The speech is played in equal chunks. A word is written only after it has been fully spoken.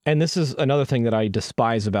And this is another thing that I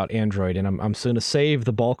despise about Android, and I'm going to save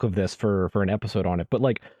the bulk of this for an episode on it. But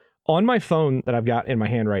like on my phone that I've got in my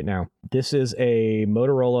hand right now, this is a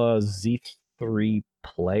Motorola Z3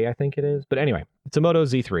 Play, I think it is. But anyway, it's a Moto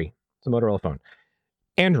Z3. It's a Motorola phone.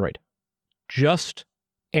 Android. Just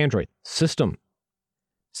Android. System.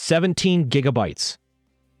 17 gigabytes.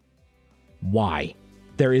 Why?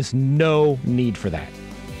 There is no need for that.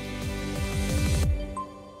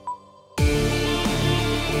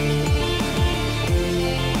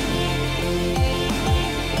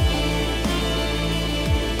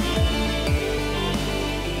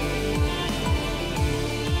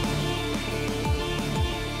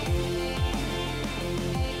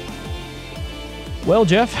 Well,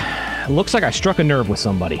 Jeff, looks like I struck a nerve with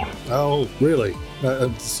somebody. Oh, really?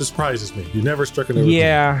 This surprises me. You never struck a nerve with me.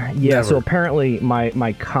 Yeah. Never. So apparently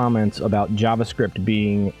my comments about JavaScript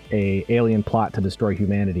being a alien plot to destroy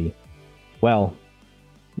humanity, well,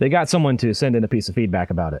 they got someone to send in a piece of feedback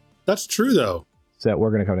about it. That's true, though. So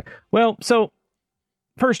we're going to cover it. Well, so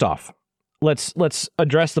first off, let's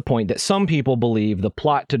address the point that some people believe the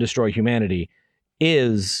plot to destroy humanity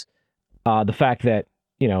is the fact that,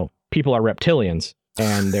 people are reptilians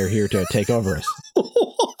and they're here to take over us.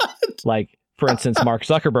 What? Like, for instance, Mark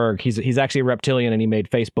Zuckerberg, he's actually a reptilian and he made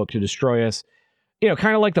Facebook to destroy us.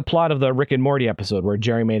 Kind of like the plot of the Rick and Morty episode where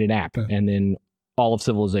Jerry made an app and then all of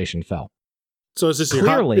civilization fell. So is this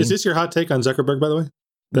your hot take on Zuckerberg, by the way?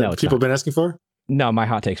 That No, people have been asking for? No, my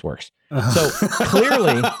hot take's worse. So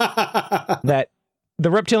clearly that the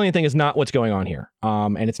reptilian thing is not what's going on here.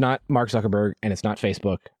 And it's not Mark Zuckerberg and it's not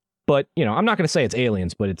Facebook. But, I'm not going to say it's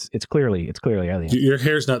aliens, but it's clearly aliens. Your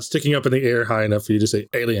hair's not sticking up in the air high enough for you to say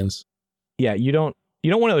aliens. Yeah, you don't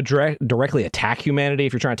want to directly attack humanity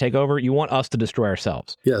if you're trying to take over. You want us to destroy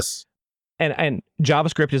ourselves. Yes. And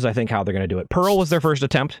JavaScript is, I think, how they're going to do it. Perl was their first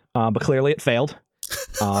attempt, but clearly it failed.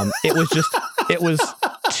 It was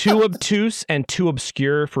too obtuse and too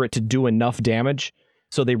obscure for it to do enough damage.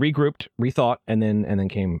 So they regrouped, rethought, and then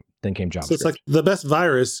came JavaScript. So it's like the best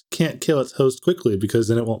virus can't kill its host quickly because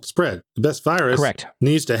then it won't spread. The best virus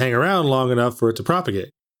needs to hang around long enough for it to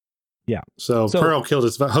propagate. Yeah. So Perl killed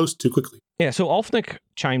its host too quickly. Yeah, so Alfnick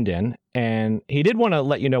chimed in, and he did want to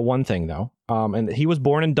let you know one thing, though. And he was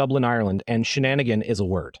born in Dublin, Ireland, and shenanigan is a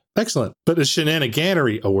word. Excellent. But is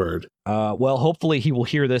shenaniganery a word? Well, hopefully he will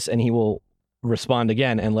hear this and he will respond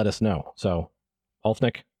again and let us know. So,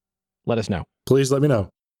 Alfnick, let us know. Please let me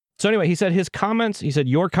know. So anyway, he said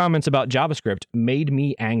your comments about JavaScript made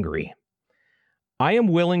me angry. I am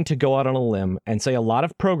willing to go out on a limb and say a lot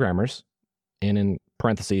of programmers, and in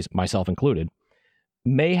parentheses, myself included,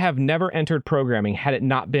 may have never entered programming had it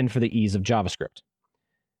not been for the ease of JavaScript.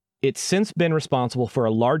 It's since been responsible for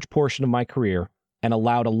a large portion of my career and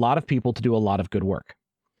allowed a lot of people to do a lot of good work.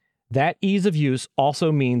 That ease of use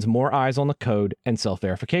also means more eyes on the code and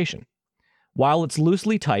self-verification. While it's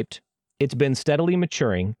loosely typed, it's been steadily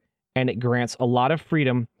maturing, and it grants a lot of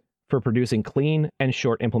freedom for producing clean and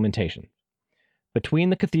short implementation.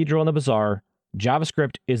 Between the cathedral and the bazaar,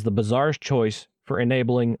 JavaScript is the bazaar's choice for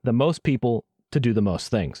enabling the most people to do the most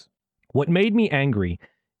things. What made me angry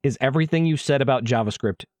is everything you said about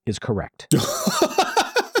JavaScript is correct.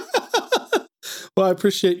 Well, I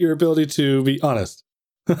appreciate your ability to be honest.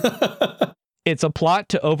 It's a plot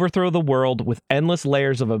to overthrow the world with endless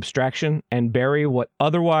layers of abstraction and bury what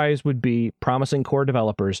otherwise would be promising core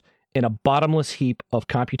developers in a bottomless heap of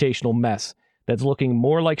computational mess that's looking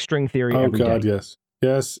more like string theory every day. Oh, God, yes.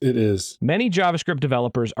 Yes, it is. Many JavaScript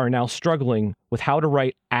developers are now struggling with how to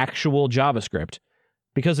write actual JavaScript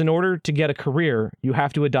because in order to get a career, you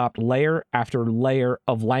have to adopt layer after layer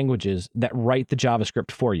of languages that write the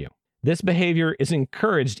JavaScript for you. This behavior is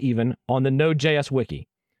encouraged even on the Node.js wiki,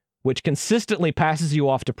 which consistently passes you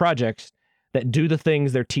off to projects that do the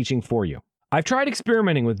things they're teaching for you. I've tried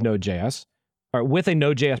experimenting with Node.js, or with a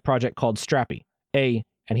Node.js project called Strappy, and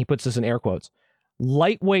he puts this in air quotes,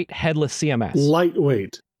 lightweight headless CMS.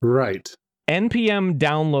 Lightweight, right. NPM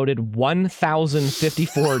downloaded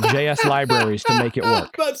 1,054 JS libraries to make it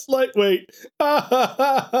work. That's lightweight.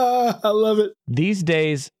 I love it. These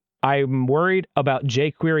days, I'm worried about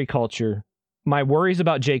jQuery culture. My worries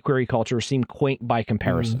about jQuery culture seem quaint by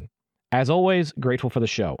comparison. As always, grateful for the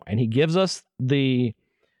show. And he gives us the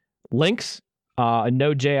links, a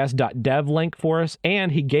nodejs.dev link for us,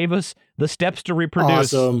 and he gave us the steps to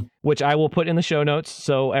reproduce, which I will put in the show notes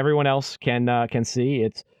so everyone else can see.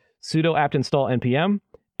 It's sudo apt install npm,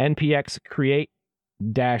 npx create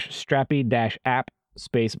 -strappy-app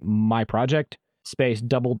space my project space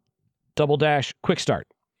double dash quick start.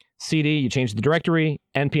 CD, you change the directory,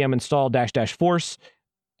 npm install -- force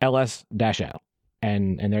ls -l.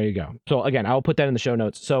 And there you go. So again, I'll put that in the show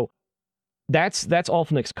notes. So that's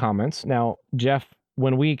Alfnick's comments. Now, Jeff,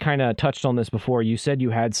 when we kind of touched on this before, you said you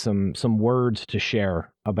had some words to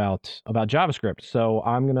share about JavaScript. So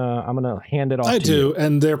I'm gonna hand it off. I to do, you.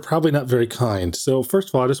 And they're probably not very kind. So first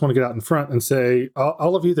of all, I just want to get out in front and say,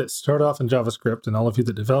 all of you that start off in JavaScript and all of you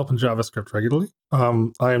that develop in JavaScript regularly,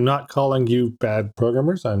 I am not calling you bad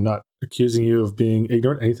programmers. I'm not accusing you of being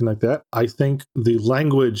ignorant, anything like that. I think the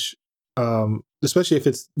language, especially if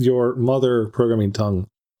it's your mother programming tongue,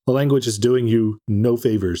 the language is doing you no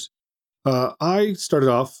favors. I started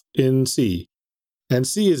off in C, and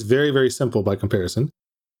C is very, very simple by comparison,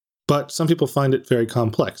 but some people find it very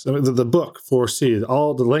complex. I mean, the book for C,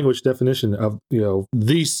 all the language definition of,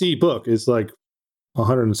 the C book is like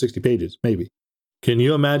 160 pages, maybe. Can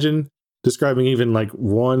you imagine describing even like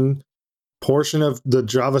one portion of the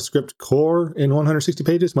JavaScript core in 160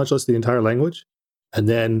 pages, much less the entire language? And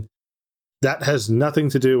then that has nothing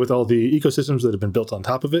to do with all the ecosystems that have been built on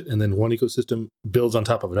top of it. And then one ecosystem builds on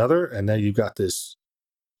top of another. And now you've got this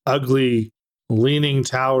ugly, leaning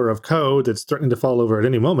tower of code that's threatening to fall over at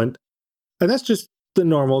any moment. And that's just the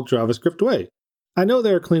normal JavaScript way. I know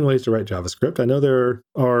there are clean ways to write JavaScript. I know there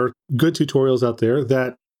are good tutorials out there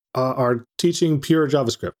that are teaching pure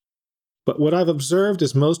JavaScript. But what I've observed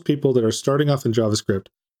is most people that are starting off in JavaScript,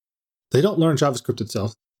 they don't learn JavaScript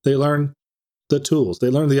itself. They learn the tools. They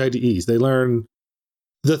learn the IDEs. They learn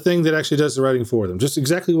the thing that actually does the writing for them. Just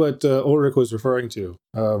exactly what Ulrich was referring to.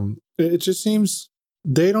 It just seems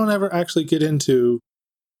they don't ever actually get into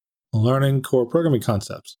learning core programming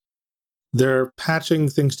concepts. They're patching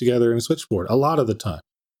things together in a switchboard a lot of the time.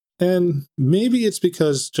 And maybe it's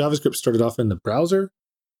because JavaScript started off in the browser.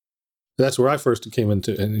 That's where I first came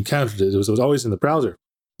into and encountered it. It was always in the browser.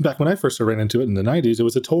 Back when I first ran into it in the 90s, it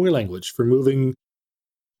was a toy language for moving.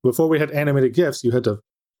 Before we had animated GIFs, you had to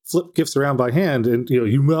flip GIFs around by hand, and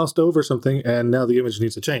you moused over something, and now the image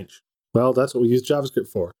needs to change. Well, that's what we use JavaScript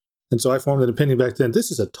for. And so I formed an opinion back then, this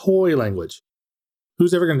is a toy language.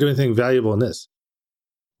 Who's ever going to do anything valuable in this?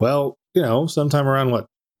 Well, sometime around,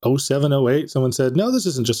 07, 08, someone said, no, this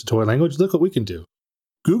isn't just a toy language. Look what we can do.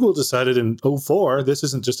 Google decided in 04, this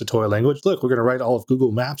isn't just a toy language. Look, we're going to write all of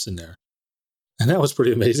Google Maps in there. And that was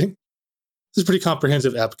pretty amazing. This is a pretty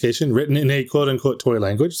comprehensive application written in a quote-unquote toy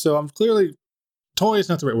language. So I'm clearly, toy is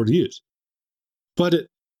not the right word to use. But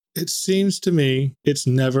it seems to me it's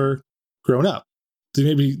never grown up.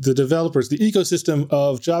 Maybe the developers, the ecosystem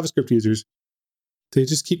of JavaScript users, they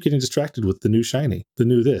just keep getting distracted with the new shiny, the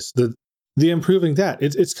new this, the improving that.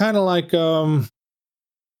 It's kind of like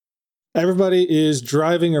everybody is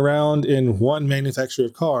driving around in one manufacturer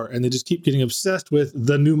of car, and they just keep getting obsessed with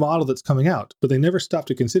the new model that's coming out. But they never stop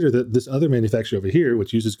to consider that this other manufacturer over here,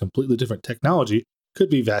 which uses completely different technology, could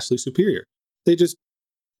be vastly superior.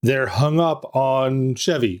 They're hung up on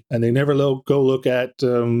Chevy, and they never go look at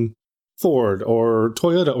Ford or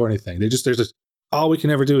Toyota or anything. There's just all we can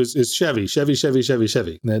ever do is Chevy.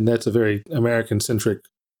 And that's a very American-centric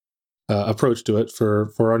approach to it.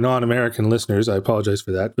 For our non-American listeners, I apologize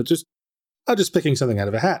for that. But I'm just picking something out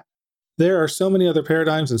of a hat. There are so many other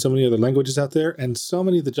paradigms and so many other languages out there, and so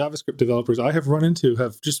many of the JavaScript developers I have run into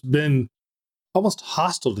have just been almost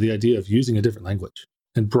hostile to the idea of using a different language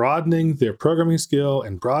and broadening their programming skill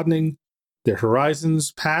and broadening their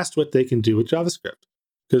horizons past what they can do with JavaScript.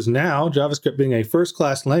 Because now, JavaScript being a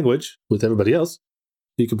first-class language with everybody else,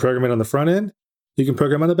 you can program it on the front end, you can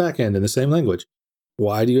program on the back end in the same language.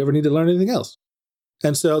 Why do you ever need to learn anything else?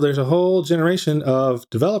 And so there's a whole generation of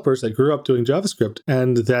developers that grew up doing JavaScript,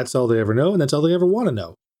 and that's all they ever know, and that's all they ever want to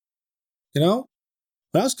know. When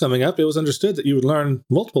I was coming up, it was understood that you would learn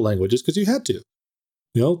multiple languages because you had to.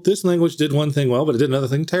 This language did one thing well, but it did another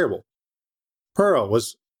thing terrible. Perl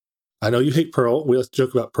was, I know you hate Perl. We like to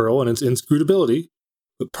joke about Perl and its inscrutability.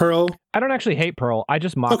 But Perl... I don't actually hate Perl. I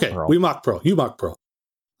just mock Perl. Okay, we mock Perl. You mock Perl.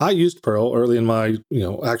 I used Perl early in my,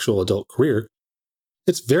 actual adult career.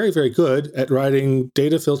 It's very, very good at writing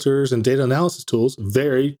data filters and data analysis tools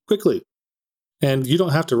very quickly. And you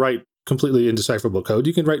don't have to write completely indecipherable code.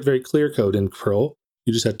 You can write very clear code in Perl.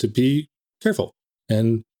 You just have to be careful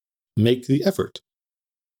and make the effort.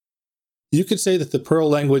 You could say that the Perl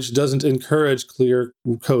language doesn't encourage clear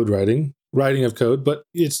code writing of code, but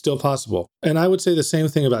it's still possible. And I would say the same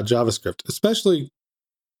thing about JavaScript, especially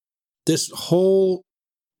this whole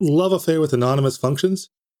love affair with anonymous functions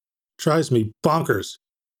drives me bonkers.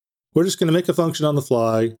 We're just going to make a function on the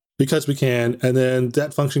fly because we can, and then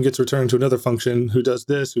that function gets returned to another function who does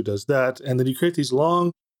this, who does that, and then you create these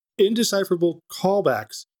long, indecipherable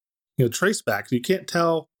callbacks, tracebacks. You can't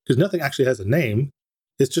tell because nothing actually has a name.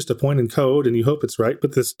 It's just a point in code, and you hope it's right,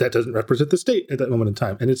 but that doesn't represent the state at that moment in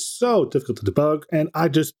time. And it's so difficult to debug. And I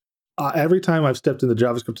just, every time I've stepped into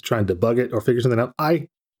JavaScript to try and debug it or figure something out, I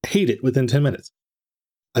hate it within 10 minutes.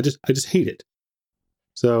 I just hate it.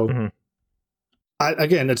 So,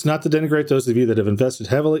 again, it's not to denigrate those of you that have invested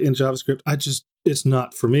heavily in JavaScript. It's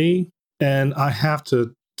not for me. And I have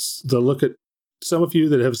to look at some of you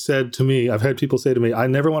that have said to me, I've had people say to me, I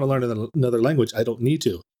never want to learn another language. I don't need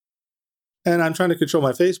to. And I'm trying to control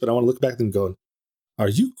my face, but I want to look back and go, are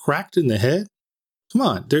you cracked in the head? Come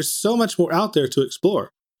on, there's so much more out there to explore.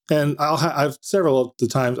 And I've several of the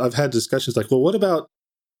times I've had discussions like, well, what about,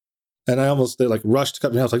 and they like rushed to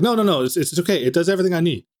cut me off. Like, no, it's okay. It does everything I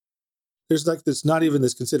need. There's not even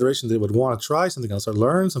this consideration they would want to try something else or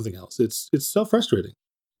learn something else. It's so frustrating.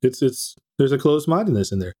 There's a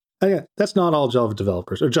closed-mindedness in there. Again, that's not all Java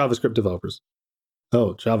developers or JavaScript developers.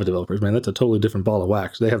 Oh, Java developers, man, that's a totally different ball of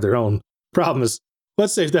wax. They have their own problems.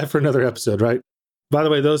 Let's save that for another episode, right? By the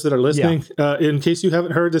way, those that are listening, in case you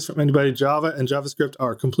haven't heard this from anybody, Java and JavaScript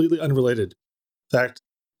are completely unrelated. In fact,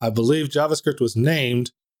 I believe JavaScript was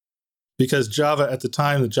named because Java, at the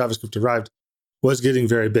time that JavaScript arrived, was getting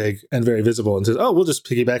very big and very visible, and says, oh, we'll just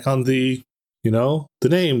piggyback on the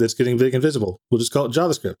name that's getting big and visible. We'll just call it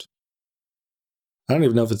JavaScript. I don't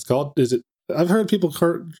even know if it's called, I've heard people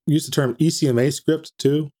use the term ECMA script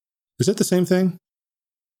too. Is it the same thing?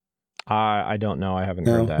 I don't know. I haven't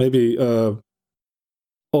heard that. Maybe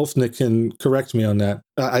Ulfnick can correct me on that.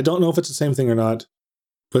 I don't know if it's the same thing or not.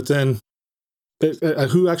 But then,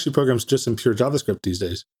 who actually programs just in pure JavaScript these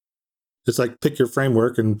days? It's like pick your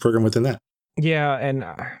framework and program within that. Yeah, and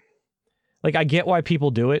I get why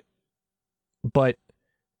people do it, but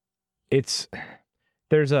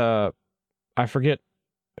I forget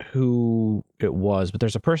who it was, but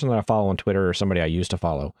there's a person that I follow on Twitter, or somebody I used to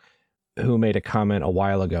follow, who made a comment a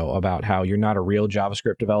while ago about how you're not a real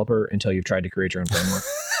JavaScript developer until you've tried to create your own framework.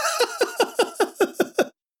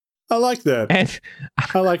 I like that. And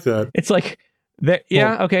I like that. It's like,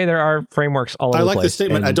 okay, there are frameworks all over the place. I like the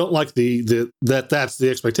statement. I don't like that's the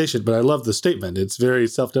expectation, but I love the statement. It's very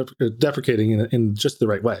self-deprecating in just the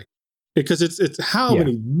right way. Because it's how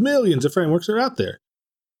many millions of frameworks are out there.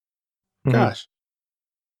 Gosh,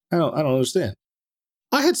 I don't understand.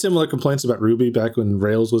 I had similar complaints about Ruby back when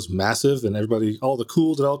Rails was massive and all the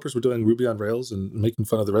cool developers were doing Ruby on Rails and making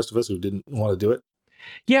fun of the rest of us who didn't want to do it.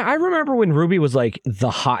 Yeah, I remember when Ruby was like the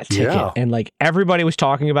hot ticket and like everybody was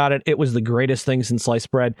talking about it. It was the greatest thing since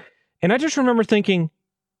sliced bread. And I just remember thinking,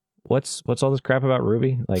 what's all this crap about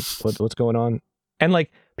Ruby? Like, what's going on? And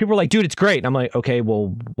like, people were like, dude, it's great. And I'm like, okay,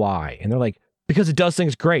 well, why? And they're like, because it does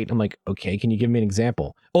things great. I'm like, okay, can you give me an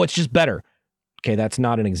example? Oh, it's just better. Okay, that's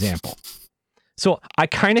not an example. So I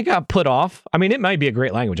kind of got put off. I mean, it might be a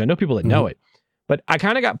great language. I know people that know it, but I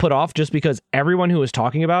kind of got put off just because everyone who was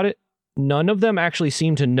talking about it, none of them actually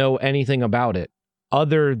seemed to know anything about it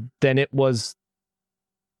other than it was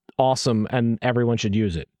awesome and everyone should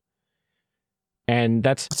use it. And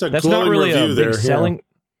that's not really a big selling.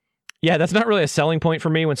 Yeah, that's not really a selling point for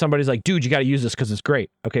me when somebody's like, dude, you got to use this because it's great.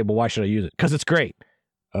 Okay, but why should I use it? Because it's great.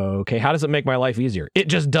 Okay, how does it make my life easier? It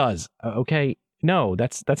just does. Okay, no,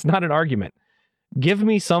 that's not an argument. Give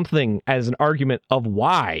me something as an argument of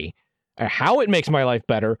why, or how it makes my life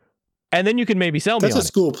better, and then you can maybe sell me on it. That's a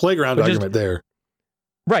school playground argument there.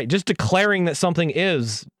 Right, just declaring that something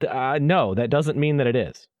is, no, that doesn't mean that it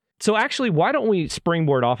is. So actually, why don't we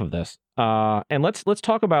springboard off of this, and let's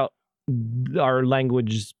talk about our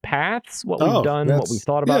language paths, what we've done, what we've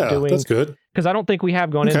thought about doing. That's good. Because I don't think we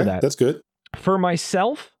have gone into that. That's good. For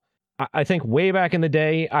myself, I think way back in the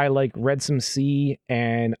day, I read some C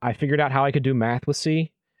and I figured out how I could do math with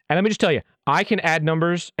C. And let me just tell you, I can add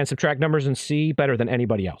numbers and subtract numbers in C better than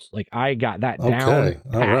anybody else. Like, I got that down. Okay,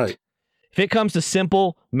 all right. If it comes to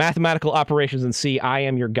simple mathematical operations in C, I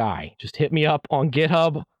am your guy. Just hit me up on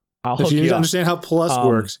GitHub. I'll hook you up. If you need to understand how plus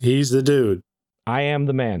works, he's the dude. I am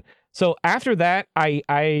the man. So after that,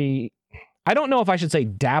 I don't know if I should say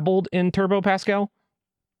dabbled in Turbo Pascal,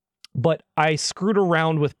 but I screwed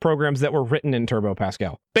around with programs that were written in Turbo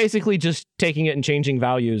Pascal. Basically just taking it and changing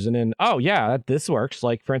values and then, oh yeah, this works.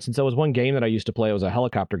 Like, for instance, there was one game that I used to play. It was a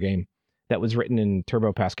helicopter game that was written in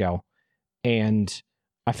Turbo Pascal. And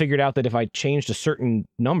I figured out that if I changed a certain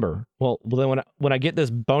number, well then when I get this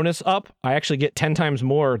bonus up, I actually get 10 times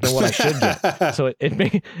more than what I should get. So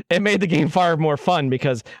it made the game far more fun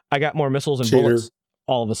because I got more missiles and bullets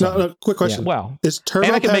all of a sudden. No, quick question. Yeah, well, is Turbo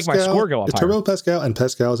and I can Pascal, make my score go up higher. Turbo Pascal and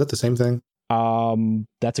Pascal, is that the same thing?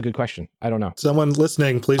 That's a good question. I don't know. Someone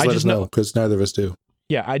listening, please let us know, because neither of us do.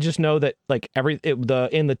 Yeah, I just know that like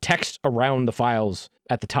in the text around the files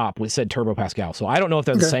at the top, it said Turbo Pascal. So I don't know if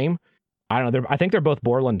they're the same. I don't know. I think they're both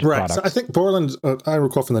Borland Right. products. So I think Borland, I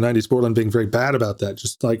recall from the 90s, Borland being very bad about that.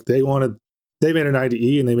 Just like they made an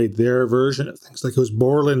IDE and they made their version of things. Like it was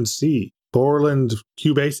Borland C, Borland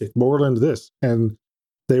QBasic, Borland this. And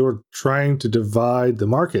they were trying to divide the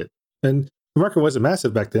market. And the market wasn't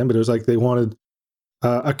massive back then, but it was like they wanted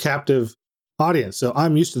a captive audience. So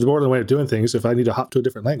I'm used to the Borland way of doing things. If I need to hop to a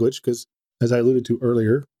different language, because as I alluded to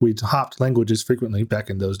earlier, we hopped languages frequently back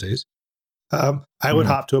in those days. I would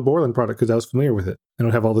hop to a Borland product because I was familiar with it and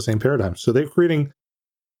would have all the same paradigms. So they were creating,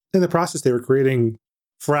 in the process, they were creating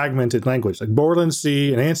fragmented language. Like Borland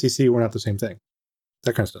C and ANSI C were not the same thing.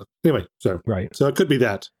 That kind of stuff. Anyway, so it could be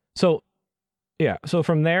that. So yeah. So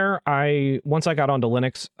from there, once I got onto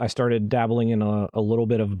Linux, I started dabbling in a little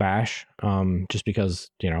bit of Bash, just because,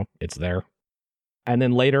 it's there. And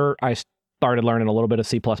then later I started learning a little bit of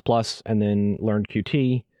C++ and then learned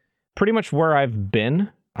Qt. Pretty much where I've been.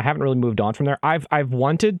 I haven't really moved on from there. I've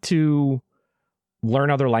wanted to learn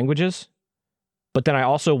other languages, but then I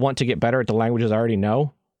also want to get better at the languages I already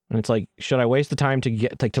know. And it's like, should I waste the time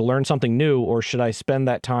to learn something new, or should I spend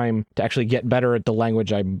that time to actually get better at the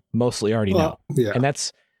language I mostly already know? Yeah. And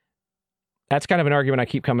that's kind of an argument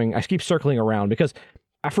I keep circling around, because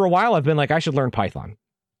for a while I've been like, I should learn Python.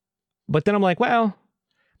 But then I'm like, well,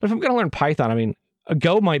 but if I'm going to learn Python, I mean,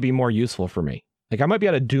 Go might be more useful for me. Like I might be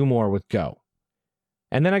able to do more with Go.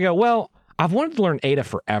 And then I go, well, I've wanted to learn Ada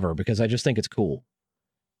forever because I just think it's cool.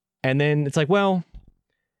 And then it's like, well,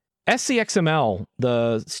 SCXML,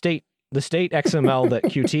 the state XML that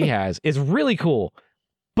Qt has, is really cool,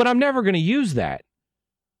 but I'm never going to use that.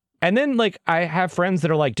 And then like I have friends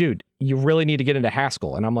that are like, dude, you really need to get into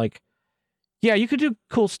Haskell. And I'm like, yeah, you could do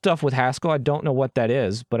cool stuff with Haskell. I don't know what that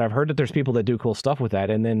is, but I've heard that there's people that do cool stuff with that.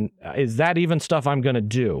 And then is that even stuff I'm going to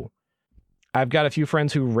do? I've got a few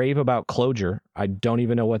friends who rave about Clojure. I don't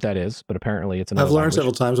even know what that is, but apparently it's another I've learned language.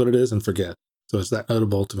 several times what it is and forget. So it's that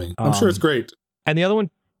notable to me. I'm sure it's great. And the other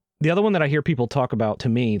one that I hear people talk about to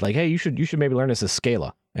me, like, hey, you should maybe learn this is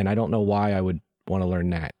Scala. And I don't know why I would want to learn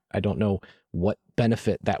that. I don't know what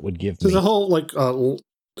benefit that would give me. There's a whole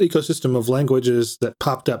ecosystem of languages that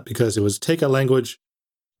popped up because it was take a language,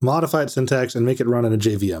 modify its syntax, and make it run in a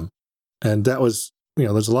JVM. And that was,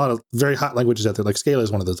 there's a lot of very hot languages out there. Like Scala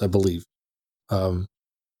is one of those, I believe.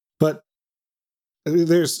 But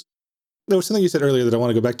there was something you said earlier that I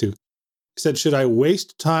want to go back to. You said, should I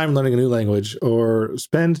waste time learning a new language or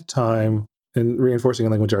spend time in reinforcing a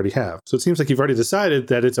language I already have? So it seems like you've already decided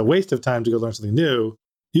that it's a waste of time to go learn something new.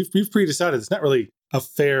 You've pre-decided. It's not really a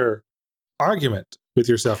fair argument with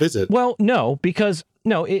yourself, is it? Well, no, because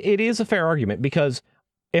it is a fair argument, because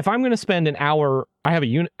if I'm going to spend an hour, I have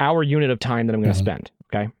hour unit of time that I'm going to spend.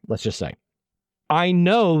 Okay, let's just say I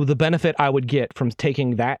know the benefit I would get from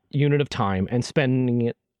taking that unit of time and spending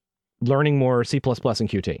it learning more C++ and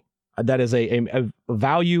Qt. That is a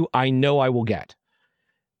value I know I will get.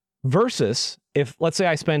 Versus if, let's say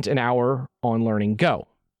I spent an hour on learning Go.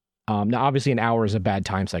 Now, obviously an hour is a bad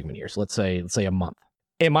time segment here. So let's say a month.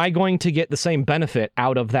 Am I going to get the same benefit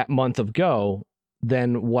out of that month of Go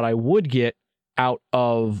than what I would get out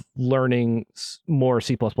of learning more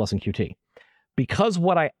C++ and Qt? Because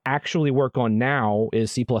what I actually work on now is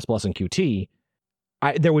C++ and Qt,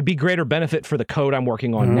 there would be greater benefit for the code I'm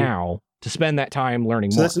working on now to spend that time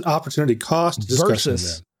learning more. So that's an opportunity cost discussion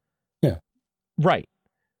versus, then. Yeah. Right.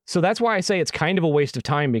 So that's why I say it's kind of a waste of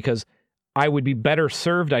time, because I would be better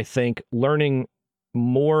served, I think, learning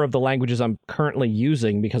more of the languages I'm currently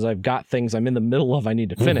using, because I've got things I'm in the middle of I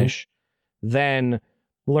need to finish, than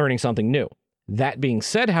learning something new. That being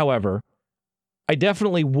said, however, I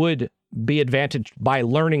definitely would be advantaged by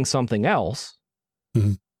learning something else,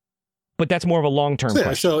 but that's more of a long-term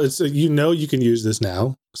question. So it's you can use this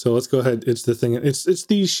now. So let's go ahead. It's the thing. It's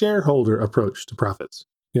the shareholder approach to profits.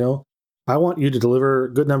 I want you to deliver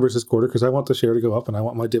good numbers this quarter because I want the share to go up and I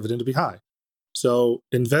want my dividend to be high. So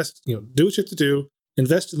invest. Do what you have to do.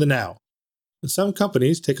 Invest in the now. And some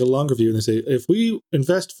companies take a longer view and they say, if we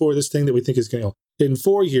invest for this thing that we think is going to, in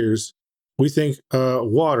 4 years, we think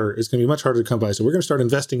water is going to be much harder to come by. So we're going to start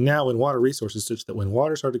investing now in water resources such that when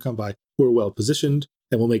water's hard to come by, we're well positioned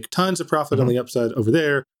and we'll make tons of profit on the upside over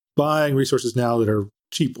there, buying resources now that are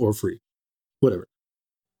cheap or free, whatever.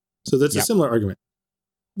 So that's a similar argument.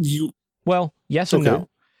 Well, yes and no.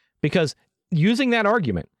 Because using that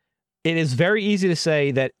argument, it is very easy to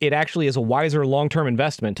say that it actually is a wiser long-term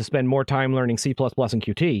investment to spend more time learning C++ and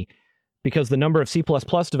Qt, because the number of C++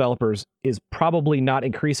 developers is probably not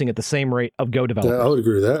increasing at the same rate of Go developers. I would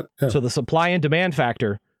agree with that. Yeah. So the supply and demand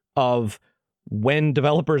factor of when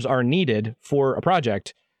developers are needed for a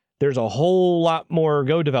project, there's a whole lot more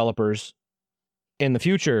Go developers in the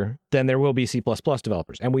future than there will be C++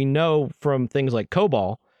 developers. And we know from things like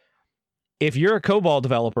COBOL, if you're a COBOL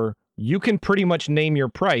developer, you can pretty much name your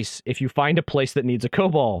price if you find a place that needs a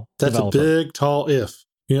COBOL developer. That's a big, tall if.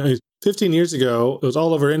 15 years ago, it was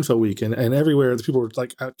all over InfoWeek, and everywhere the people were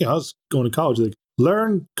like, I was going to college, like,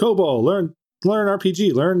 learn COBOL, learn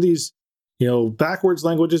RPG, learn these, backwards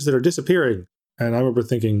languages that are disappearing. And I remember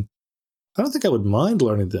thinking, I don't think I would mind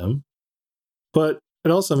learning them, but it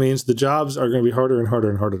also means the jobs are going to be harder and harder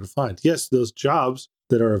and harder to find. Yes, those jobs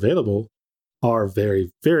that are available are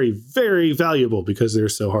very, very, very valuable because they're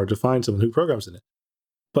so hard to find someone who programs in it.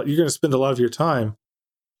 But you're going to spend a lot of your time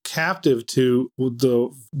captive to the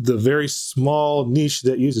very small niche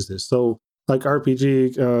that uses this. So like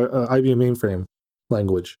RPG, IBM mainframe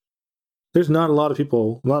language. There's not a lot of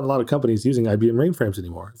people, not a lot of companies using IBM mainframes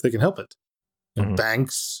anymore if they can help it.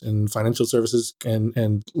 Banks and financial services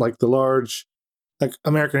and like the large, like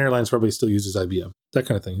American Airlines probably still uses IBM, that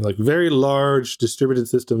kind of thing. Like very large distributed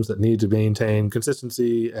systems that need to maintain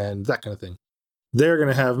consistency and that kind of thing. They're going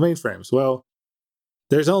to have mainframes. Well,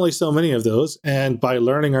 there's only so many of those. And by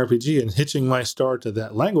learning RPG and hitching my star to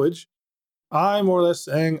that language, I'm more or less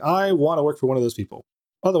saying I want to work for one of those people.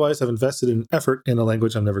 Otherwise, I've invested in effort in a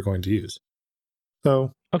language I'm never going to use.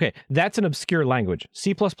 So, okay, that's an obscure language.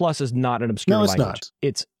 C++ is not an obscure language. No, it's not.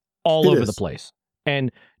 It's all over the place.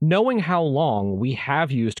 And knowing how long we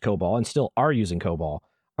have used COBOL and still are using COBOL,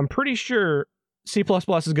 I'm pretty sure C++ is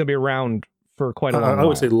going to be around for quite a long while. I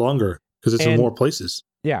would say longer because it's in more places.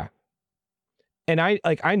 Yeah. And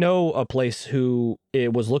I know a place who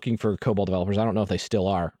was looking for COBOL developers. I don't know if they still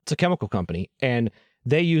are. It's a chemical company, and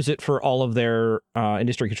they use it for all of their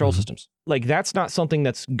industry control systems. Like, that's not something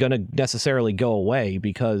that's going to necessarily go away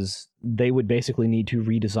because they would basically need to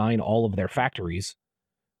redesign all of their factories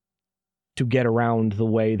to get around the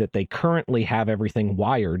way that they currently have everything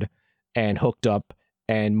wired and hooked up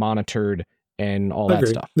and monitored and all that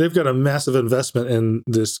stuff. They've got a massive investment in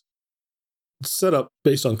this setup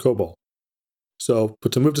based on COBOL. So,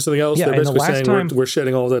 but to move to something else, they're basically saying we're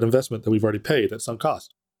shedding all of that investment that we've already paid at some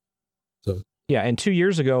cost. So, yeah, and 2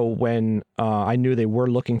 years ago when I knew they were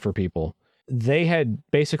looking for people, they had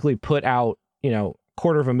basically put out,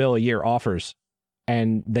 $250,000 a year offers,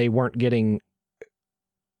 and they weren't getting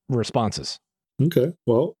responses. Okay,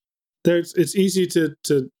 well, it's easy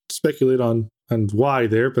to speculate on why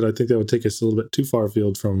there, but I think that would take us a little bit too far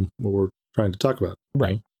afield from what we're trying to talk about.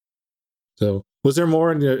 Right. So, was there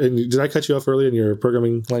more? Did I cut you off early in your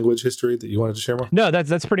programming language history that you wanted to share more? No,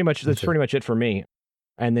 that's pretty much it for me.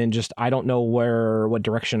 And then just I don't know what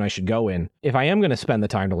direction I should go in. If I am going to spend the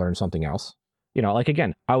time to learn something else, like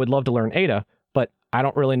again, I would love to learn Ada, but I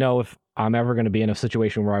don't really know if I'm ever going to be in a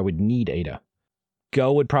situation where I would need Ada.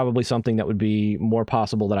 Go would probably something that would be more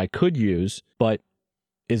possible that I could use, but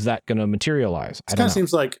is that going to materialize? It kind of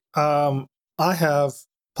seems like I have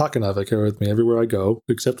Pocket Navigator with me everywhere I go,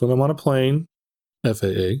 except when I'm on a plane,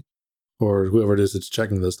 FAA, or whoever it is that's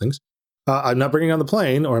checking those things. I'm not bringing it on the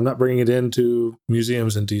plane, or I'm not bringing it into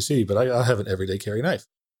museums in DC, but I have an everyday carry knife.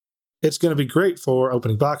 It's going to be great for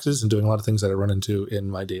opening boxes and doing a lot of things that I run into in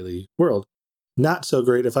my daily world. Not so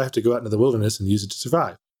great if I have to go out into the wilderness and use it to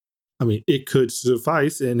survive. I mean, it could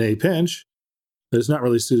suffice in a pinch, but it's not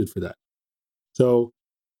really suited for that. So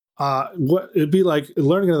what it'd be like,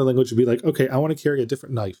 learning another language would be like, okay, I want to carry a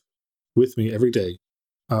different knife with me every day.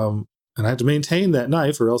 And I have to maintain that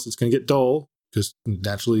knife or else it's going to get dull because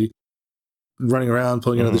naturally running around,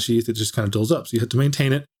 pulling it out of the sheath, it just kind of dulls up. So you have to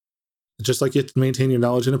maintain it, just like you have to maintain your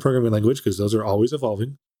knowledge in a programming language because those are always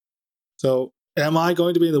evolving. So am I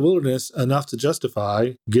going to be in the wilderness enough to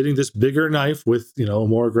justify getting this bigger knife with, a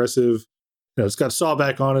more aggressive, it's got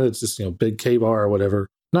sawback on it, it's just, big K-bar or whatever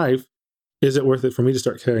knife. Is it worth it for me to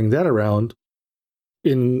start carrying that around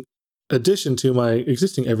in addition to my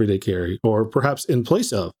existing everyday carry, or perhaps in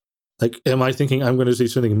place of? Like, am I thinking I'm going to be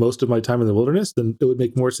spending most of my time in the wilderness? Then it would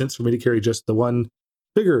make more sense for me to carry just the one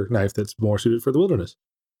bigger knife that's more suited for the wilderness.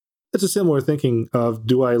 It's a similar thinking of,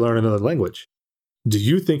 do I learn another language? Do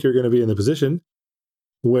you think you're going to be in the position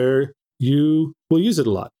where you will use it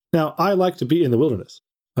a lot? Now, I like to be in the wilderness.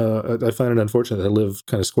 I find it unfortunate that I live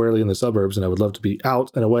kind of squarely in the suburbs, and I would love to be out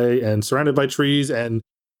and away and surrounded by trees and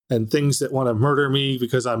things that want to murder me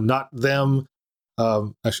because I'm not them.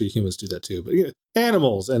 Actually, humans do that too, but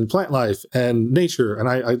animals and plant life and nature. And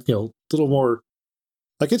I a little more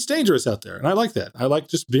like, it's dangerous out there. And I like that. I like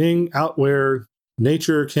just being out where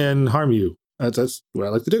nature can harm you. That's what I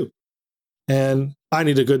like to do. And I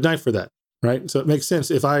need a good knife for that. Right. So it makes sense.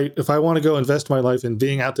 If I want to go invest my life in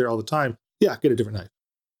being out there all the time, yeah, get a different knife.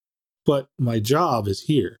 But my job is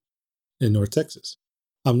here in North Texas.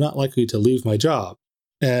 I'm not likely to leave my job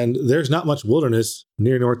And there's not much wilderness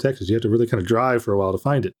near North Texas. You have to really kind of drive for a while to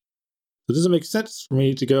find it. So it doesn't make sense for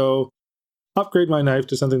me to go upgrade my knife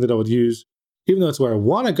to something that I would use, even though it's where I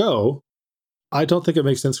want to go. I don't think it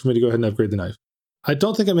makes sense for me to go ahead and upgrade the knife. I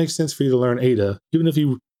don't think it makes sense for you to learn Ada, even if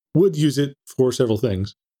you would use it for several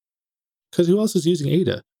things. Because who else is using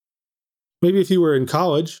Ada? Maybe if you were in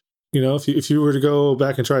college, if you were to go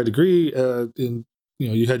back and try a degree,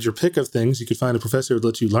 you had your pick of things, you could find a professor who would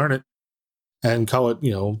let you learn it and call it,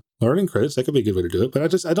 learning credits. That could be a good way to do it.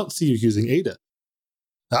 But I don't see you using Ada.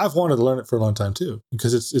 Now, I've wanted to learn it for a long time too,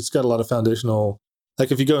 because it's got a lot of foundational.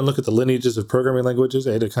 Like if you go and look at the lineages of programming languages,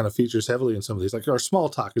 Ada kind of features heavily in some of these. Like our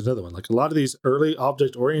Smalltalk is another one. Like a lot of these early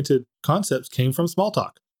object-oriented concepts came from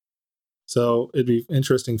Smalltalk. So it'd be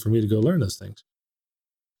interesting for me to go learn those things.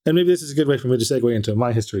 And maybe this is a good way for me to segue into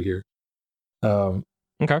my history here.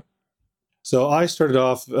 Okay. So I started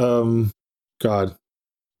off, I'm trying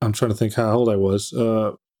to think how old I was.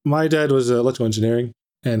 My dad was electrical engineering,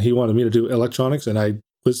 and he wanted me to do electronics, and I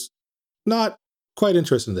was not quite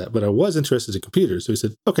interested in that, but I was interested in computers. So he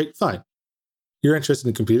said, okay, fine. You're interested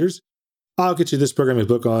in computers? I'll get you this programming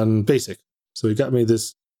book on BASIC. So he got me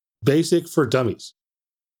this BASIC for Dummies.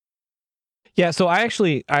 Yeah, so I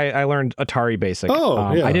learned Atari Basic.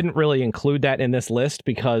 Oh, yeah. I didn't really include that in this list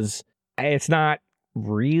because it's not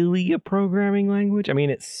really a programming language. I mean,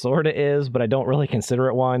 it sort of is, but I don't really consider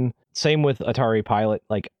it one. Same with Atari Pilot.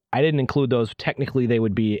 Like, I didn't include those. Technically, they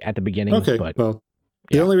would be at the beginning. Okay, but well,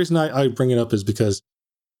 the only reason I bring it up is because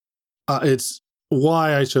it's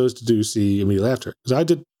why I chose to do C immediately after. Because I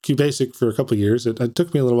did QBasic for a couple of years. It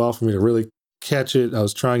took me a little while for me to really catch it. I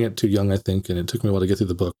was trying it too young, I think, and it took me a while to get through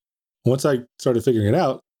the book. Once I started figuring it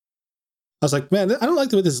out, I was like, man, I don't like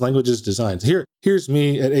the way this language is designed. Here's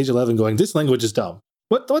me at age 11 going, this language is dumb.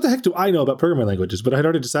 What the heck do I know about programming languages? But I had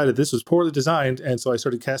already decided this was poorly designed, and so I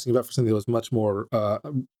started casting about for something that was much more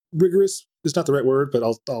rigorous. It's not the right word, but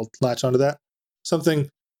I'll latch onto that. Something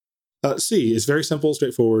C is very simple,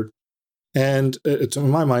 straightforward, and it's, in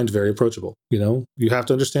my mind, very approachable. You have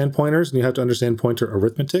to understand pointers, and you have to understand pointer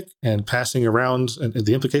arithmetic and passing around and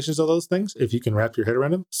the implications of those things. If you can wrap your head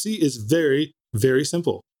around them, C is very, very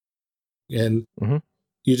simple. And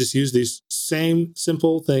you just use these same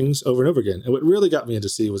simple things over and over again. And what really got me into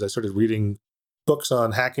C was I started reading books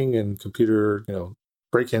on hacking and computer,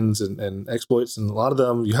 break-ins and exploits. And a lot of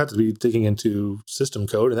them, you had to be digging into system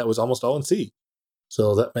code, and that was almost all in C.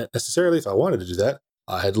 So that meant necessarily, if I wanted to do that,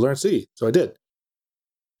 I had to learn C. So I did.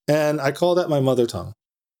 And I call that my mother tongue.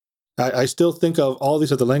 I still think of all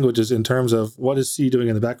these other languages in terms of what is C doing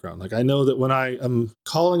in the background. Like I know that when I am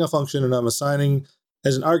calling a function and I'm assigning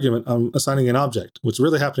as an argument, I'm assigning an object. What's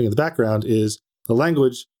really happening in the background is the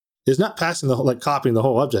language is not passing copying the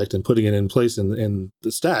whole object and putting it in place in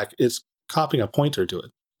the stack. It's copying a pointer to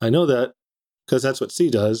it. I know that because that's what C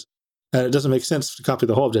does. And it doesn't make sense to copy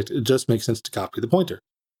the whole object. It just makes sense to copy the pointer.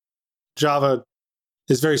 Java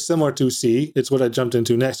is very similar to C. It's what I jumped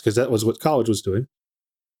into next because that was what college was doing.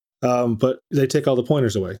 But they take all the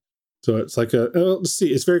pointers away. So it's like C.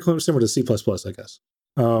 It's very similar to C++, I guess.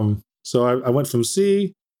 So I went from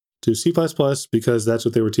C to C++ because that's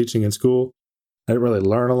what they were teaching in school. I didn't really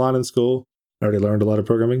learn a lot in school. I already learned a lot of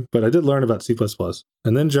programming, but I did learn about C++.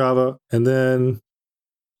 And then Java, and then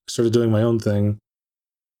I started doing my own thing.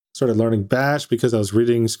 Started learning Bash because I was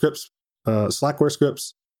reading scripts, Slackware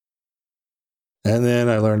scripts. And then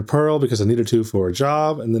I learned Perl because I needed to for a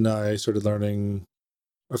job. And then I flirted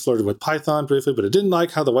with Python briefly, but I didn't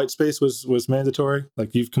like how the white space was mandatory.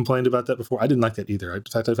 Like you've complained about that before. I didn't like that either. In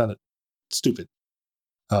fact, I found it stupid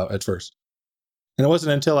at first. And it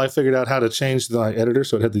wasn't until I figured out how to change my editor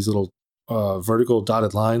so it had these little vertical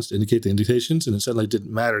dotted lines to indicate the indentations, and it suddenly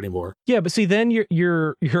didn't matter anymore. Yeah, but see, then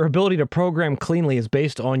your ability to program cleanly is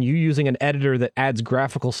based on you using an editor that adds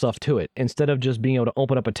graphical stuff to it instead of just being able to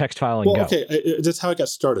open up a text file and go. Okay, that's how I got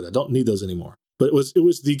started. I don't need those anymore. But it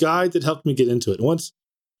was the guide that helped me get into it. Once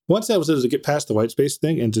I was able to get past the white space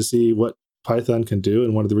thing and to see what Python can do,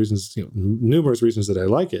 and one of the reasons, numerous reasons that I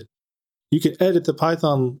like it, you can edit the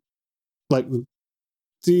Python, like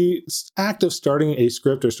the act of starting a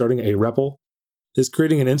script or starting a REPL is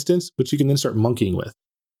creating an instance, which you can then start monkeying with.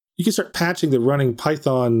 You can start patching the running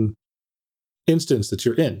Python instance that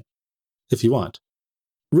you're in if you want.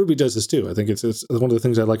 Ruby does this too. I think it's one of the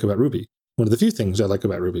things I like about Ruby. One of the few things I like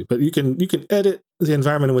about Ruby. But you can edit the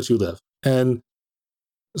environment in which you live. And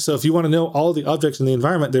so if you want to know all the objects in the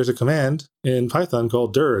environment, there's a command in Python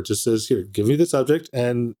called dir. It just says, here, give me this object,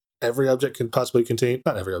 and every object can possibly contain,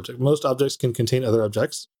 not every object, most objects can contain other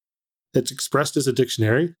objects. It's expressed as a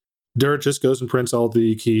dictionary. Dir just goes and prints all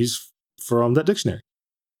the keys from that dictionary.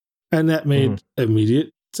 And that made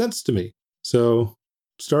immediate sense to me. So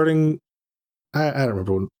starting, I don't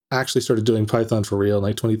remember when I actually started doing Python for real, in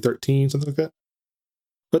like 2013, something like that.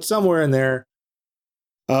 But somewhere in there,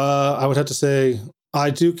 I would have to say I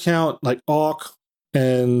do count like awk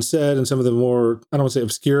and sed and some of the more, I don't want to say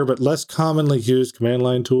obscure, but less commonly used command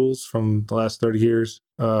line tools from the last 30 years.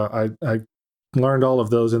 I learned all of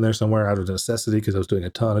those in there somewhere out of necessity because I was doing a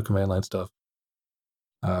ton of command line stuff.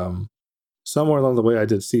 Somewhere along the way, I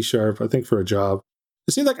did C#, I think for a job.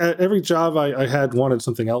 It seemed like every job I had wanted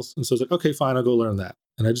something else. And so I was like, okay, fine, I'll go learn that.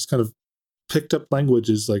 And I just kind of picked up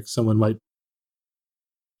languages like someone might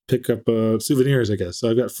pick up souvenirs, I guess. So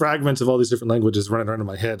I've got fragments of all these different languages running around in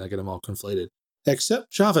my head. And I get them all conflated.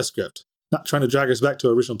 Except JavaScript. Not trying to drag us back to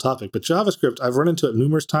our original topic, but JavaScript, I've run into it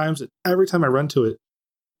numerous times. And every time I run to it,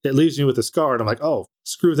 it leaves me with a scar. And I'm like, oh,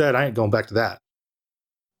 screw that. I ain't going back to that.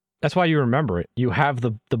 That's why you remember it. You have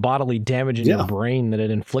the bodily damage in your brain that it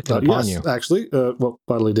inflicted upon you. Yes, actually.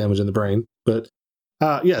 Bodily damage in the brain. But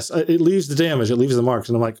yes, it leaves the damage. It leaves the marks.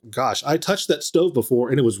 And I'm like, gosh, I touched that stove before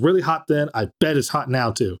and it was really hot then. I bet it's hot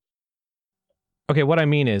now too. Okay, what I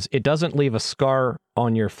mean is it doesn't leave a scar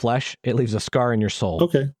on your flesh. It leaves a scar in your soul.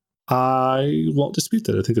 Okay. I won't dispute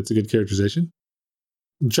that. I think that's a good characterization.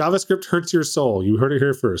 JavaScript hurts your soul. You heard it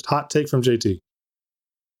here first. Hot take from JT.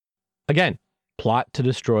 Again, plot to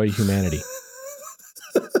destroy humanity.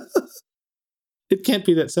 It can't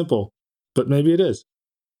be that simple, but maybe it is.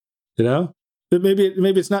 You know? But maybe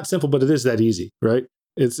it's not simple, but it is that easy, right?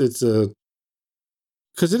 It's because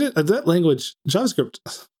it is that language, JavaScript.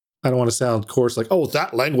 I don't want to sound coarse, like, oh,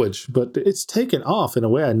 that language, but it's taken off in a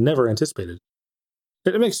way I never anticipated.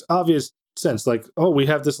 It makes obvious sense, like, oh, we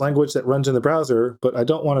have this language that runs in the browser, but I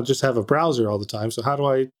don't want to just have a browser all the time. So how do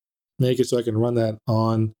I make it so I can run that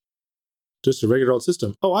on just a regular old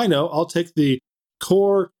system? Oh, I know. I'll take the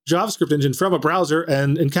core JavaScript engine from a browser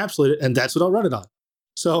and encapsulate it, and that's what I'll run it on.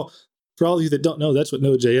 So for all of you that don't know, that's what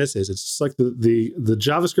Node.js is. It's just like the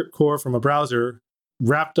JavaScript core from a browser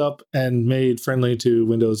wrapped up and made friendly to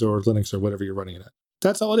Windows or Linux or whatever you're running it at.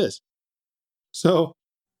 That's all it is. So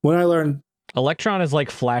when I learned... Electron is like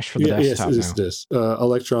Flash for the desktop yes, it is.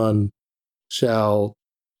 Electron shall...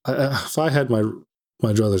 if I had my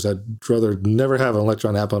druthers, I'd rather never have an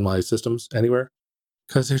Electron app on my systems anywhere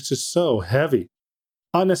because they're just so heavy.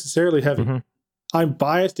 Unnecessarily heavy. Mm-hmm. I'm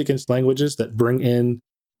biased against languages that bring in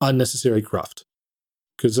unnecessary cruft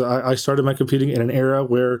because I started my computing in an era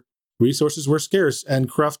where resources were scarce, and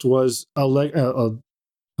cruft was something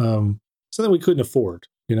we couldn't afford.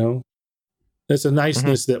 You know, it's a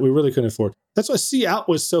niceness that we really couldn't afford. That's why Cout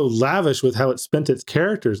was so lavish with how it spent its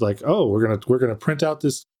characters. Like, oh, we're gonna print out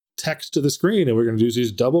this text to the screen, and we're gonna use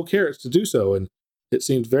these double carets to do so. And it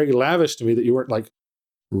seemed very lavish to me that you weren't like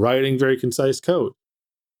writing very concise code.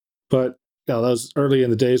 But that was early in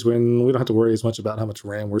the days when we don't have to worry as much about how much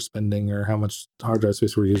RAM we're spending or how much hard drive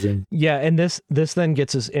space we're using. Yeah, and this then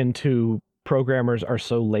gets us into programmers are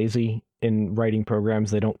so lazy in writing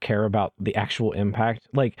programs, they don't care about the actual impact.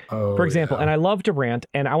 Like, for example, and I love to rant,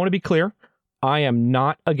 and I want to be clear, I am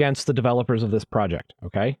not against the developers of this project,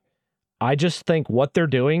 okay? I just think what they're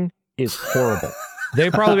doing is horrible. They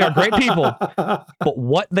probably are great people, but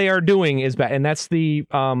what they are doing is bad. And that's the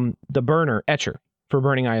burner etcher for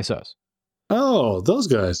burning ISOs. Oh, those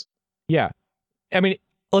guys. Yeah. I mean,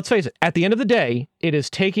 let's face it. At the end of the day, it is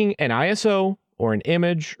taking an ISO or an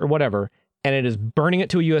image or whatever, and it is burning it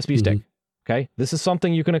to a USB stick. Okay? This is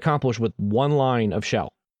something you can accomplish with one line of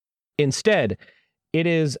shell. Instead, it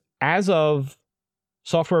is, as of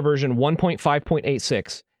software version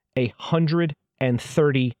 1.5.86,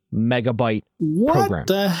 130 megabyte program. What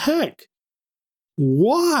the heck?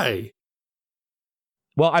 Why?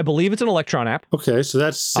 Well, I believe it's an Electron app. Okay, so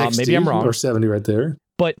that's 60 maybe I'm wrong. Or 70 right there.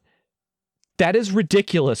 But that is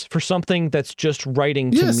ridiculous for something that's just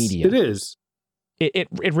writing to media. It is.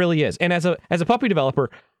 It really is. And as a puppy developer,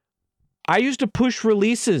 I used to push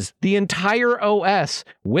releases, the entire OS,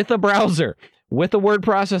 with a browser, with a word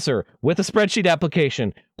processor, with a spreadsheet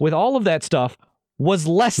application, with all of that stuff, was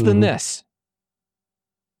less than this.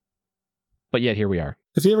 But yet here we are.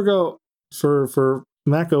 If you ever go for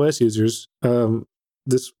Mac OS users,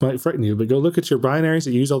 this might frighten you, but go look at your binaries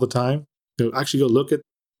that you use all the time. Go look at.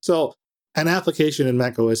 So an application in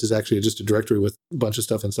Mac OS is actually just a directory with a bunch of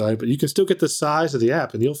stuff inside, but you can still get the size of the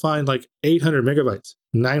app, and you'll find like 800 megabytes,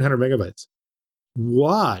 900 megabytes.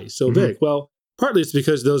 Why so big? Well, partly it's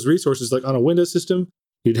because those resources, like on a Windows system,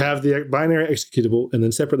 you'd have the binary executable, and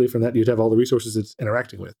then separately from that, you'd have all the resources it's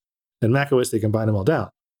interacting with. And Mac OS, they combine them all down.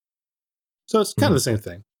 So it's kind of the same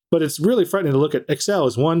thing. But it's really frightening to look at. Excel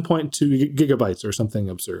is 1.2 gigabytes or something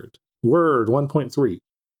absurd. Word, 1.3.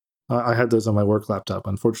 I had those on my work laptop.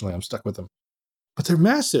 Unfortunately, I'm stuck with them. But they're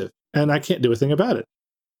massive, and I can't do a thing about it.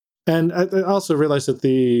 And I also realized that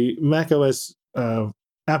the macOS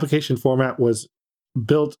application format was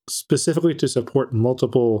built specifically to support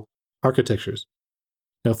multiple architectures,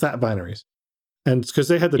 fat binaries. And because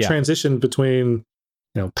they had the transition between,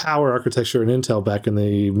 Power architecture and Intel back in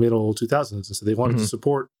the middle 2000s. And so they wanted to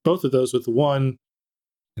support both of those with one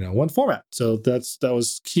format. So that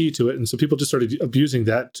was key to it. And so people just started abusing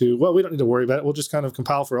that to, well, we don't need to worry about it. We'll just kind of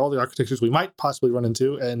compile for all the architectures we might possibly run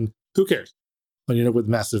into. And who cares? When with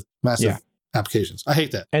massive applications. I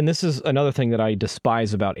hate that. And this is another thing that I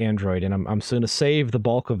despise about Android. And I'm going to save the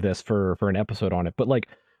bulk of this for an episode on it. But like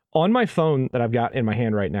on my phone that I've got in my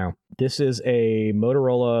hand right now, this is a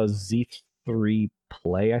Motorola Z3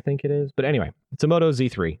 Play, I think it is. But anyway, it's a Moto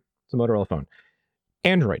Z3. It's a Motorola phone.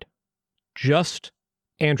 Android. Just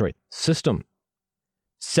Android. System.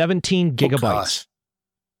 17 gigabytes.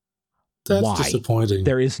 That's Why? Disappointing.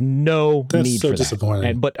 There is no need for that.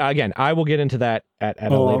 Disappointing. But again, I will get into that at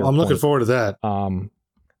a later I'm looking point. forward to that.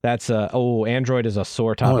 That's Android is a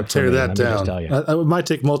sore topic. I want to tear that down. Tell you. I might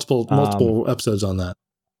take multiple episodes on that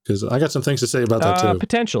because I got some things to say about that too.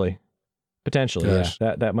 Potentially, Gosh.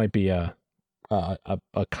 Yeah. That might be a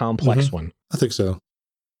complex one. I think so.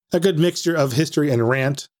 A good mixture of history and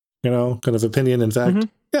rant, kind of opinion and fact.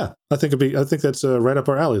 Yeah, I think that's right up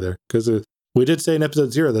our alley there because we did say in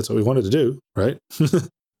episode 0 that's what we wanted to do, right?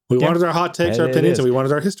 We wanted our hot takes, our opinions, and we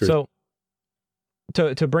wanted our history. So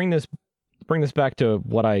to bring this back to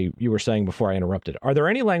what you were saying before I interrupted, are there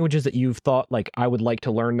any languages that you've thought like I would like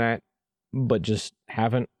to learn that but just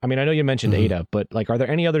haven't? I mean, I know you mentioned Ada, but like are there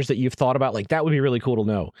any others that you've thought about like that would be really cool to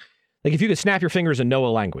know? Like if you could snap your fingers and know a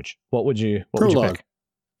language, what would you pick?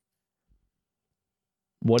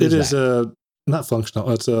 What is that? It is not functional.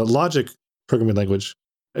 It's a logic programming language.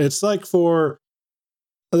 It's like the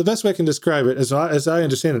best way I can describe it, as I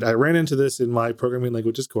understand it, I ran into this in my programming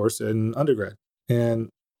languages course in undergrad. And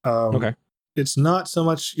it's not so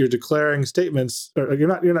much you're declaring statements, or you're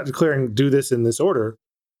not declaring do this in this order.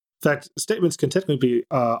 In fact, statements can technically be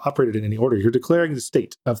operated in any order. You're declaring the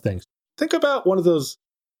state of things. Think about one of those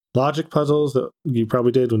logic puzzles that you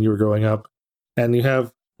probably did when you were growing up, and you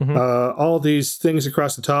have all these things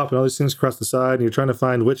across the top and all these things across the side, and you're trying to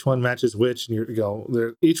find which one matches which,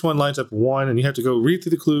 and each one lines up one, and you have to go read through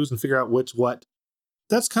the clues and figure out which what.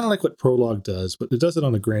 That's kind of like what Prolog does, but it does it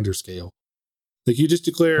on a grander scale. Like you just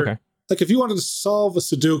declare, like if you wanted to solve a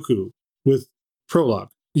Sudoku with Prolog,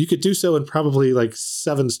 you could do so in probably like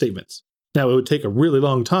 7 statements. Now it would take a really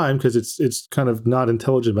long time because it's kind of not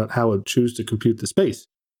intelligent about how it would choose to compute the space.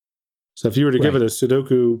 So if you were to give it a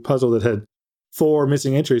Sudoku puzzle that had 4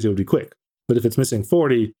 missing entries, it would be quick. But if it's missing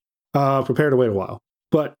 40, prepare to wait a while.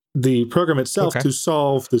 But the program itself to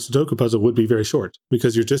solve the Sudoku puzzle would be very short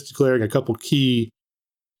because you're just declaring a couple key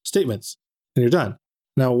statements and you're done.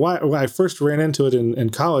 Now, why I first ran into it in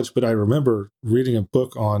college, but I remember reading a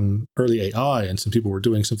book on early AI and some people were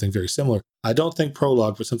doing something very similar. I don't think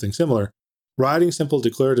Prolog was something similar. Writing simple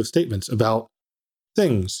declarative statements about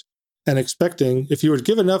things and expecting, if you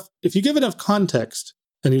give enough context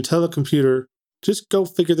and you tell the computer, just go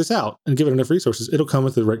figure this out and give it enough resources, it'll come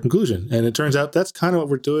with the right conclusion. And it turns out that's kind of what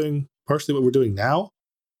we're doing, partially what we're doing now.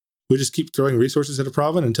 We just keep throwing resources at a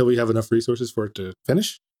problem until we have enough resources for it to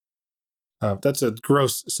finish. That's a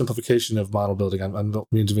gross simplification of model building. I don't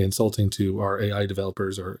mean to be insulting to our AI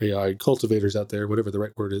developers or AI cultivators out there, whatever the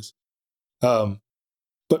right word is. But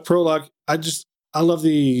Prolog, I love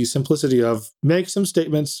the simplicity of make some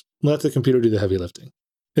statements, let the computer do the heavy lifting.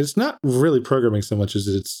 It's not really programming so much as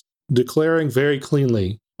it's declaring very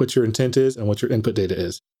cleanly what your intent is and what your input data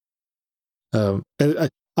is. And I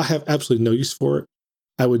have absolutely no use for it.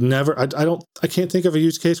 I would never, I can't think of a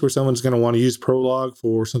use case where someone's going to want to use Prolog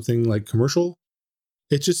for something like commercial.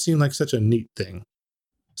 It just seemed like such a neat thing.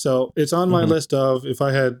 So it's on my list of, if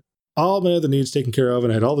I had all my other needs taken care of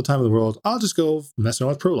and I had all the time in the world, I'll just go mess around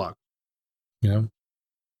with Prolog.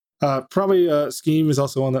 Probably Scheme is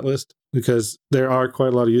also on that list because there are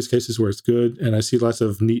quite a lot of use cases where it's good. And I see lots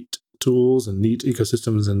of neat tools and neat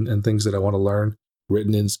ecosystems and things that I want to learn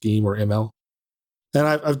written in Scheme or ML. And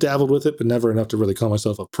I've dabbled with it, but never enough to really call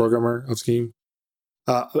myself a programmer of Scheme.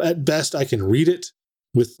 At best, I can read it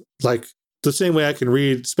with like the same way I can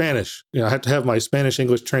read Spanish. I have to have my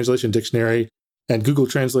Spanish-English translation dictionary and Google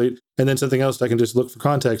Translate, and then something else I can just look for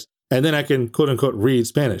context, and then I can quote unquote read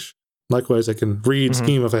Spanish. Likewise, I can read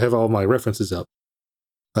Scheme if I have all my references up.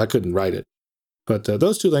 I couldn't write it, but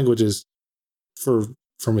those two languages, for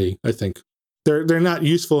me, I think they're not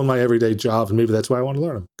useful in my everyday job, and maybe that's why I want to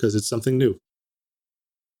learn them because it's something new.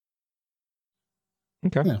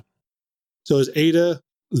 Okay. Yeah. So is Ada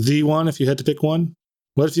the one if you had to pick one?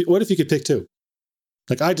 What if you could pick 2?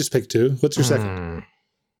 Like I just picked 2. What's your second?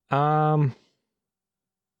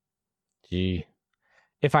 Gee,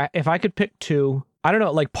 if I could pick two, I don't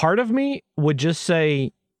know. Like part of me would just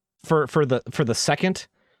say, for the second,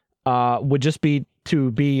 would just be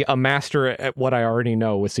to be a master at what I already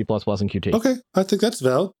know with C++ and Qt. Okay, I think that's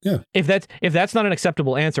valid. Yeah. If that's not an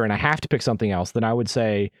acceptable answer, and I have to pick something else, then I would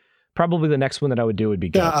say probably the next one that I would do would be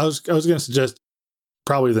Go. Yeah, I was going to suggest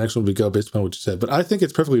probably the next one would be Go based upon what you said, but I think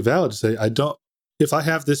it's perfectly valid to say if I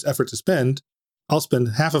have this effort to spend, I'll spend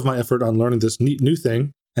half of my effort on learning this neat new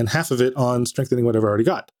thing and half of it on strengthening whatever I already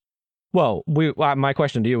got. Well, my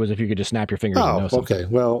question to you was if you could just snap your fingers and know something. Okay.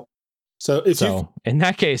 Well, in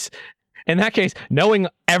that case, knowing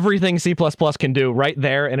everything C++ can do right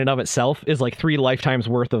there in and of itself is like 3 lifetimes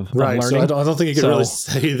worth of learning. So I don't think you can really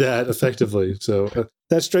say that effectively. So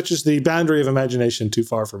that stretches the boundary of imagination too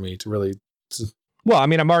far for me to really. Well, I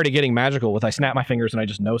mean, I'm already getting magical with I snap my fingers and I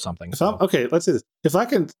just know something. Okay, let's say this. If I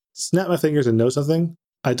can snap my fingers and know something,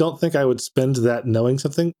 I don't think I would spend that knowing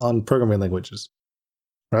something on programming languages,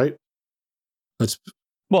 right? Because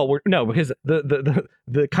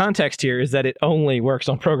the context here is that it only works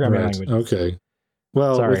on programming languages. Okay.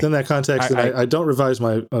 Well, within that context, I don't revise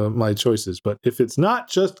my choices. But if it's not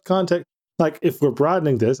just context, like if we're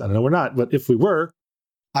broadening this, I know we're not, but if we were,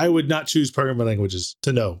 I would not choose programming languages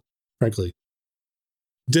to know, frankly.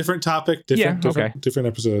 Different topic, different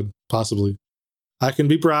episode, possibly. I can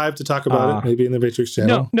be bribed to talk about it, maybe in the Matrix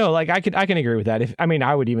channel. No, like I can agree with that.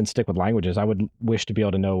 I would even stick with languages. I would wish to be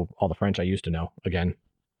able to know all the French I used to know again.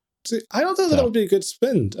 See, I don't know that would be a good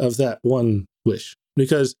spend of that one wish,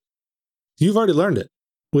 because you've already learned it,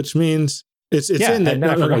 which means it's in there.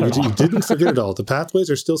 No, you didn't forget it all. The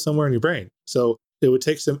pathways are still somewhere in your brain. So it would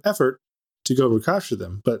take some effort to go recapture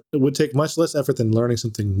them, but it would take much less effort than learning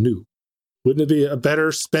something new. Wouldn't it be a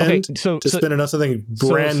better spend to spend on something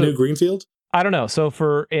brand new greenfield? I don't know.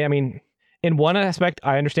 So in one aspect,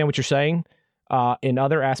 I understand what you're saying. In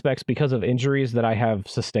other aspects, because of injuries that I have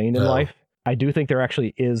sustained in life, I do think there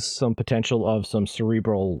actually is some potential of some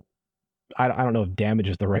cerebral, I don't know if damage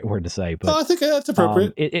is the right word to say, but I think that's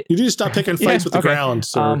appropriate. You need to stop picking fights with the ground,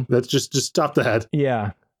 sir. That's just stop that.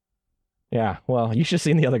 Yeah. Yeah. Well, you should have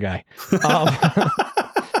seen the other guy.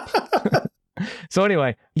 So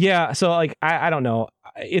anyway, yeah. So like, I don't know.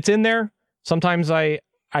 It's in there. Sometimes I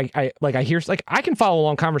hear, like, I can follow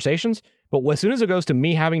along conversations, but as soon as it goes to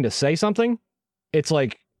me having to say something, it's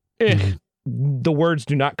like, the words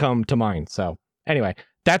do not come to mind. So anyway,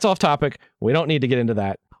 that's off topic. We don't need to get into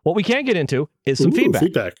that. What we can get into is some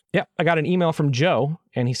feedback. Yeah, I got an email from Joe,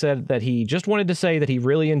 and he said that he just wanted to say that he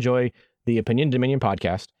really enjoyed the Opinion Dominion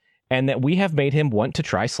podcast, and that we have made him want to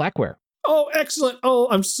try Slackware. Oh, excellent! Oh,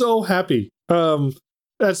 I'm so happy.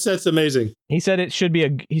 That's amazing. He said it should be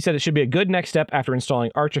a good next step after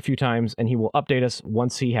installing Arch a few times, and he will update us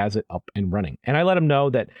once he has it up and running. And I let him know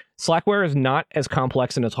that Slackware is not as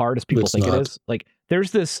complex and as hard as people think it is. Like,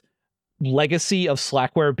 there's this legacy of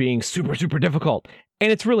Slackware being super, super difficult,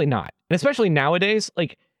 and it's really not. And especially nowadays,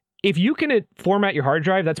 like, if you can format your hard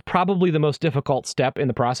drive, that's probably the most difficult step in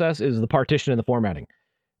the process, is the partition and the formatting.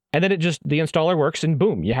 And then the installer works, and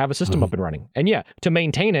boom, you have a system up and running. And yeah, to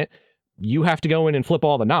maintain it, you have to go in and flip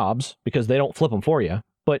all the knobs because they don't flip them for you.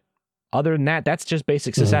 But other than that, that's just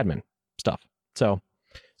basic sysadmin stuff. So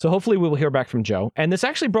hopefully we will hear back from Joe. And this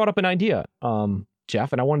actually brought up an idea,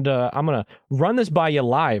 Jeff, and I'm going to run this by you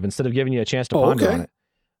live instead of giving you a chance to ponder on it.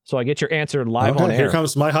 So I get your answer live on air. Here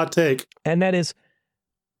comes my hot take. And that is,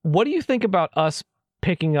 what do you think about us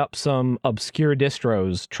picking up some obscure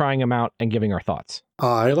distros, trying them out, and giving our thoughts?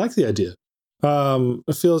 I like the idea.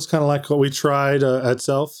 It feels kind of like what we tried at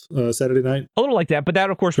Self Saturday night. A little like that, but that,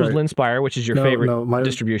 of course, was Linspire, which is your favorite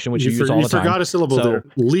distribution, which you use all the time. You forgot a syllable there.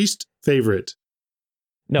 Least favorite.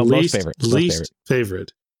 No, least favorite. Least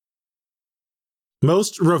favorite.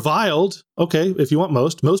 Most reviled. Okay, if you want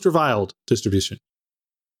most reviled distribution.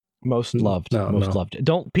 Most loved. Loved.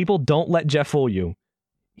 Don't let Jeff fool you.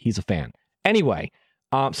 He's a fan. Anyway,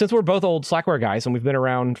 since we're both old Slackware guys and we've been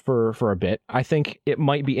around for a bit, I think it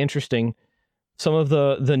might be interesting, some of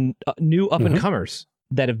the new up-and-comers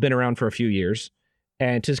that have been around for a few years,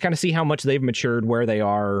 and to just kind of see how much they've matured, where they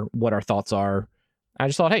are, what our thoughts are. I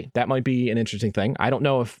just thought, hey, that might be an interesting thing. I don't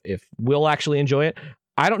know if we'll actually enjoy it.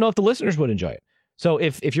 I don't know if the listeners would enjoy it. So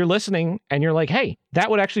if you're listening and you're like, hey, that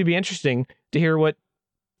would actually be interesting to hear what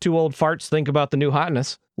two old farts think about the new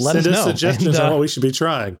hotness, let us know. Send us suggestions on what we should be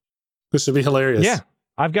trying. This would be hilarious. Yeah.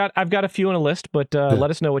 I've got a few on a list, but let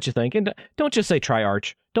us know what you think. And don't just say try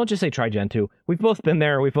Arch. Don't just say try Gentoo. We've both been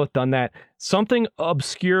there. We've both done that. Something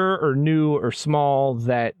obscure or new or small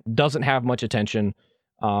that doesn't have much attention.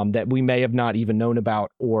 that we may have not even known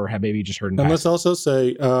about or have maybe just heard in And passing. let's also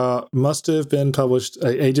say, must have been published,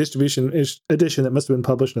 a distribution edition that must have been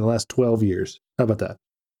published in the last 12 years. How about that?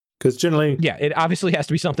 Because generally... Yeah, it obviously has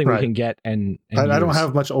to be something we can get and I don't use.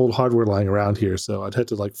 have much old hardware lying around here, so I'd have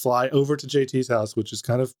to like fly over to JT's house, which is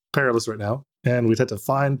kind of perilous right now. And we'd have to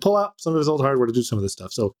pull out some of his old hardware to do some of this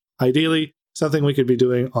stuff. So ideally, something we could be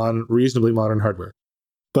doing on reasonably modern hardware.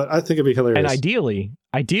 But I think it'd be hilarious. And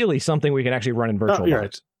ideally something we can actually run in virtual box.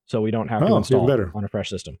 Right. So we don't have to install on a fresh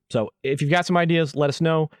system. So if you've got some ideas, let us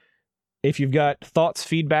know. If you've got thoughts,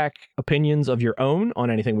 feedback, opinions of your own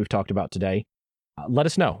on anything we've talked about today, let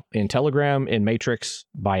us know in Telegram, in Matrix,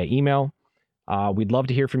 via email. We'd love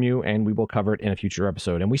to hear from you, and we will cover it in a future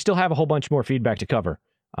episode. And we still have a whole bunch more feedback to cover,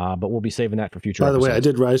 but we'll be saving that for future episodes. By the way, I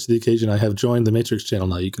did rise to the occasion. I have joined the Matrix channel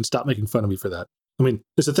now. You can stop making fun of me for that. I mean,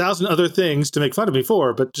 there's 1,000 other things to make fun of me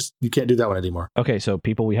for, but just you can't do that one anymore. Okay, so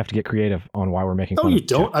people, we have to get creative on why we're making fun of you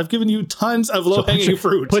don't. I've given you tons of low-hanging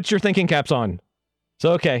fruit. Put your thinking caps on.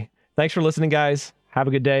 So, okay, thanks for listening, guys. Have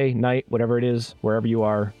a good day, night, whatever it is, wherever you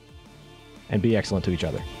are, and be excellent to each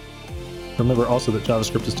other. Remember also that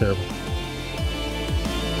JavaScript is terrible.